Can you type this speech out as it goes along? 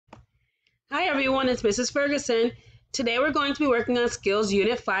Hi everyone, it's Mrs. Ferguson. Today we're going to be working on Skills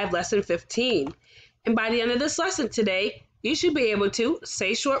Unit 5, Lesson 15. And by the end of this lesson today, you should be able to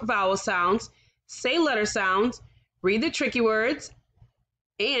say short vowel sounds, say letter sounds, read the tricky words,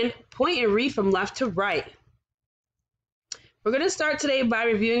 and point and read from left to right. We're going to start today by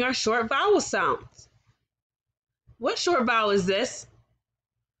reviewing our short vowel sounds. What short vowel is this?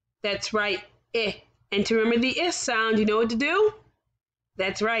 That's right, I. And to remember the I sound, you know what to do?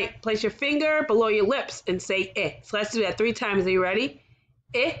 That's right. Place your finger below your lips and say I. So let's do that 3 times. Are you ready?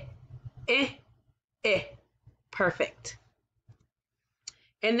 I, I, I. Perfect.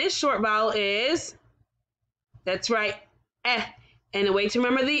 And this short vowel is, that's right, eh. And the way to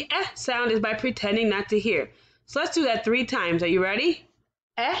remember the eh sound is by pretending not to hear. So let's do that 3 times. Are you ready?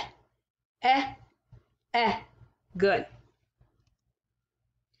 Eh, eh, eh. Good.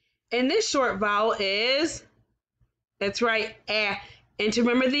 And this short vowel is, that's right, eh. And to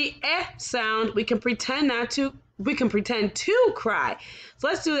remember the eh sound, we can pretend to cry. So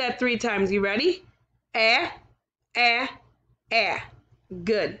let's do that 3 times. You ready? Eh, eh, eh.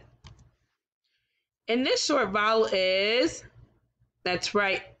 Good. And this short vowel is, that's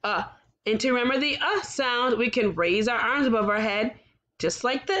right, And to remember the sound, we can raise our arms above our head, just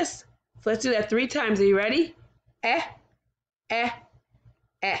like this. So let's do that 3 times. Are you ready? Eh, eh,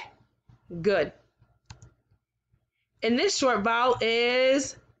 eh. Good. And this short vowel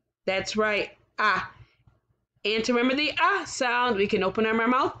is, that's right, ah. And to remember the sound, we can open our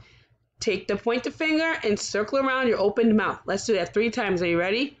mouth, take the pointer finger, and circle around your opened mouth. Let's do that 3 times. Are you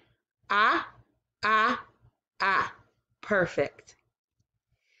ready? Ah, ah, ah. Perfect.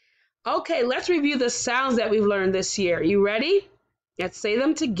 Okay, let's review the sounds that we've learned this year. You ready? Let's say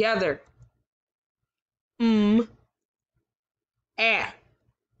them together. Eh,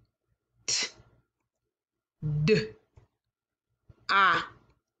 t, d, ah,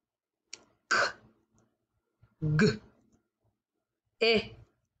 k, g, e,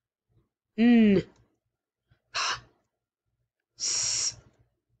 n, h, s,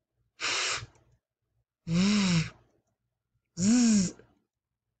 f, v, z,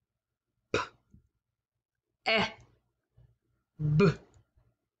 p, e, b,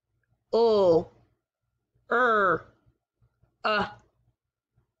 o,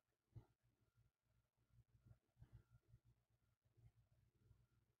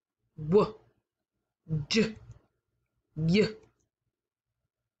 w, j, y,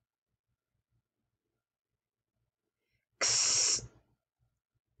 x,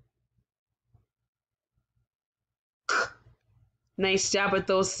 k. Nice job with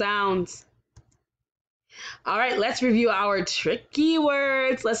those sounds. All right, let's review our tricky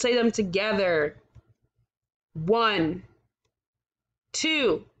words. Let's say them together. 1,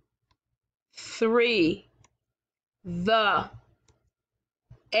 2, 3. The,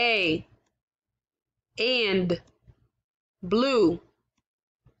 a, and, blue,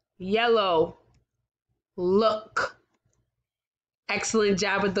 yellow, look. Excellent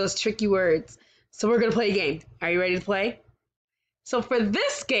job with those tricky words. So we're going to play a game. Are you ready to play? So for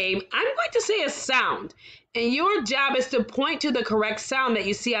this game, I'm going to say a sound, and your job is to point to the correct sound that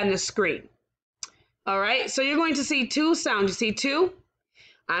you see on the screen. All right, so you're going to see 2 sounds. You see 2?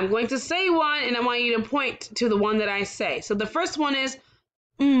 I'm going to say one, and I want you to point to the one that I say. So the first one is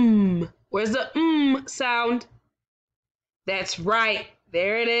Where's the sound? That's right.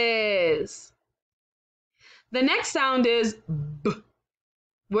 There it is. The next sound is b.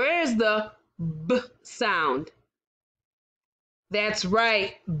 Where's the b sound? That's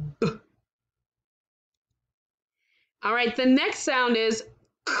right. B. All right, the next sound is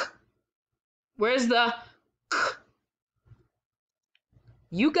k. Where's the k?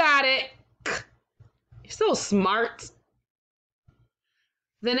 You got it. K. You're so smart.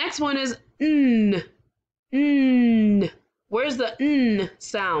 The next one is n. Where's the n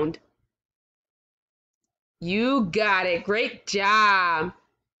sound? You got it. Great job.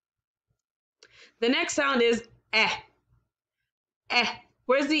 The next sound is eh. Eh.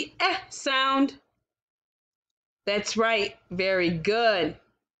 Where's the eh sound? That's right. Very good.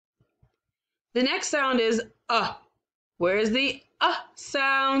 The next sound is Where's the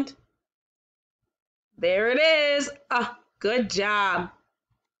sound? There it is. Good job.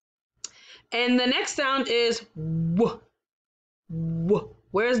 And the next sound is w.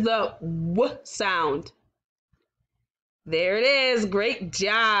 Where's the w sound? There it is. Great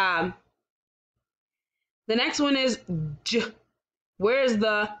job. The next one is j. Where's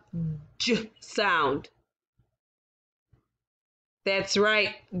the j sound? That's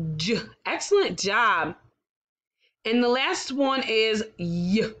right. J. Excellent job. And the last one is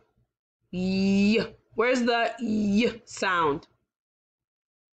y. Y. Where's the y sound?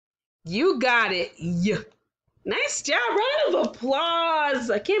 You got it. Yeah. Nice job. Round of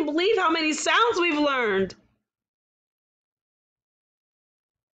applause. I can't believe how many sounds we've learned.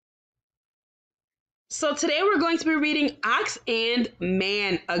 So today we're going to be reading Ox and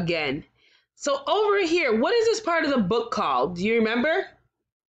Man again. So over here, what is this part of the book called? Do you remember?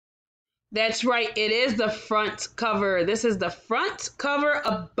 That's right. It is the front cover. This is the front cover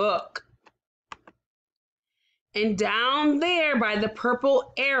of book. And down there by the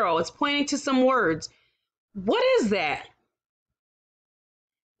purple arrow, it's pointing to some words. What is that?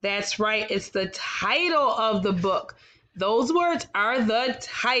 That's right. It's the title of the book. Those words are the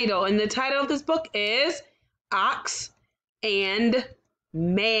title. And the title of this book is Ox and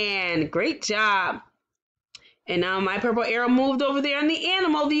Man. Great job. And now my purple arrow moved over there on the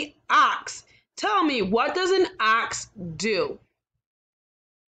animal, the ox. Tell me, what does an ox do?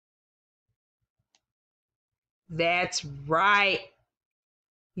 That's right.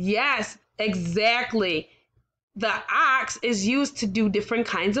 Yes, exactly. The ox is used to do different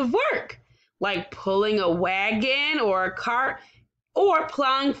kinds of work, like pulling a wagon or a cart or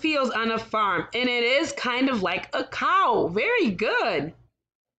plowing fields on a farm. And it is kind of like a cow. Very good.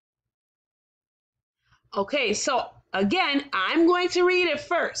 Okay, so again, I'm going to read it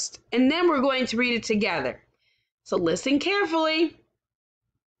first, and then we're going to read it together. So listen carefully.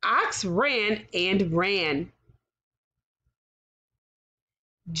 Ox ran and ran.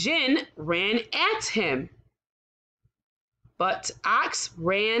 Jin ran at him, but Ox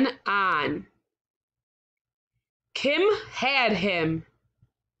ran on. Kim had him,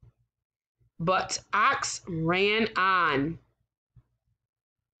 but Ox ran on.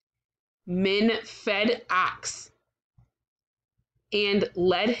 Min fed Ox and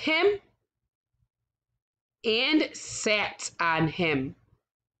led him and sat on him.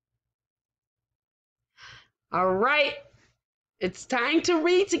 All right, it's time to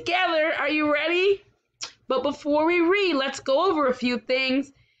read together. Are you ready? But before we read, let's go over a few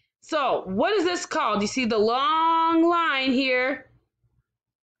things. So, what is this called? You see the long line here?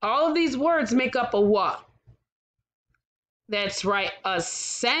 All of these words make up a what? That's right, a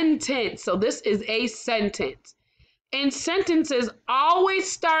sentence. So this is a sentence. And sentences always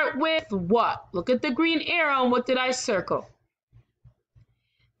start with what? Look at the green arrow, and what did I circle?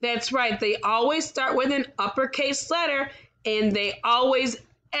 That's right, they always start with an uppercase letter, and they always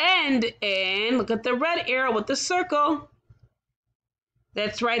end in, look at the red arrow with the circle.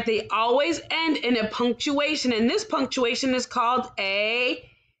 That's right, they always end in a punctuation, and this punctuation is called a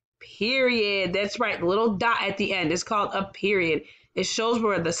period. That's right, the little dot at the end is called a period. It shows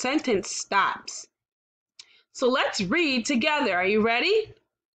where the sentence stops. So let's read together. Are you ready?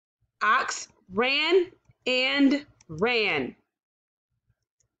 Ox ran and ran.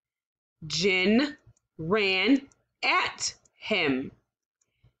 Jin ran at him.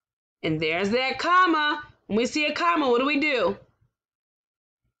 And there's that comma. When we see a comma, what do?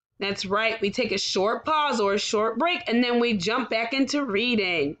 That's right, we take a short pause or a short break, and then we jump back into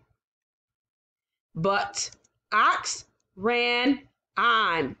reading. But Ox ran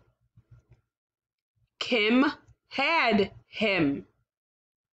on. Kim had him.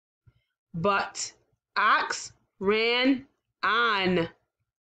 But Ox ran on.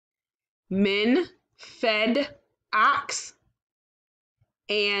 Min fed Ox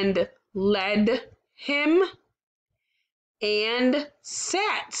and led him and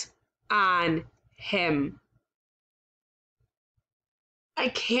sat on him. I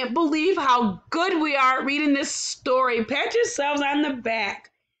can't believe how good we are at reading this story. Pat yourselves on the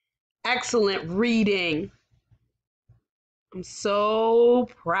back. Excellent reading. I'm so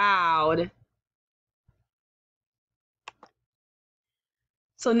proud.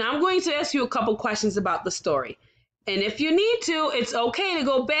 So now I'm going to ask you a couple questions about the story. And if you need to, it's okay to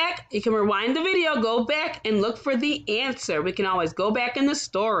go back. You can rewind the video, go back and look for the answer. We can always go back in the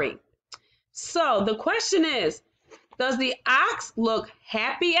story. So the question is, does the ox look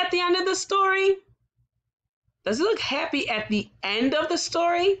happy at the end of the story? Does it look happy at the end of the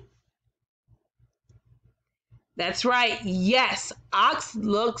story? That's right. Yes, ox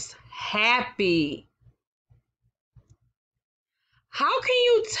looks happy. How can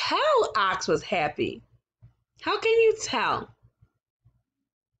you tell ox was happy? How can you tell?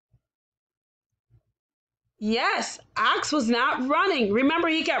 Yes, ox was not running. Remember,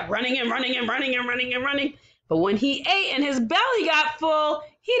 he kept running and running and running and running and running. But when he ate and his belly got full,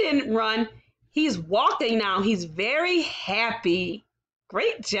 he didn't run. He's walking now. He's very happy.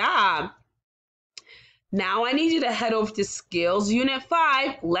 Great job. Now I need you to head over to Skills Unit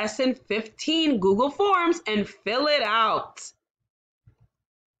 5, Lesson 15, Google Forms, and fill it out.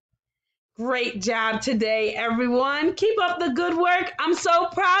 Great job today, everyone. Keep up the good work. I'm so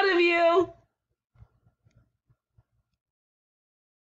proud of you.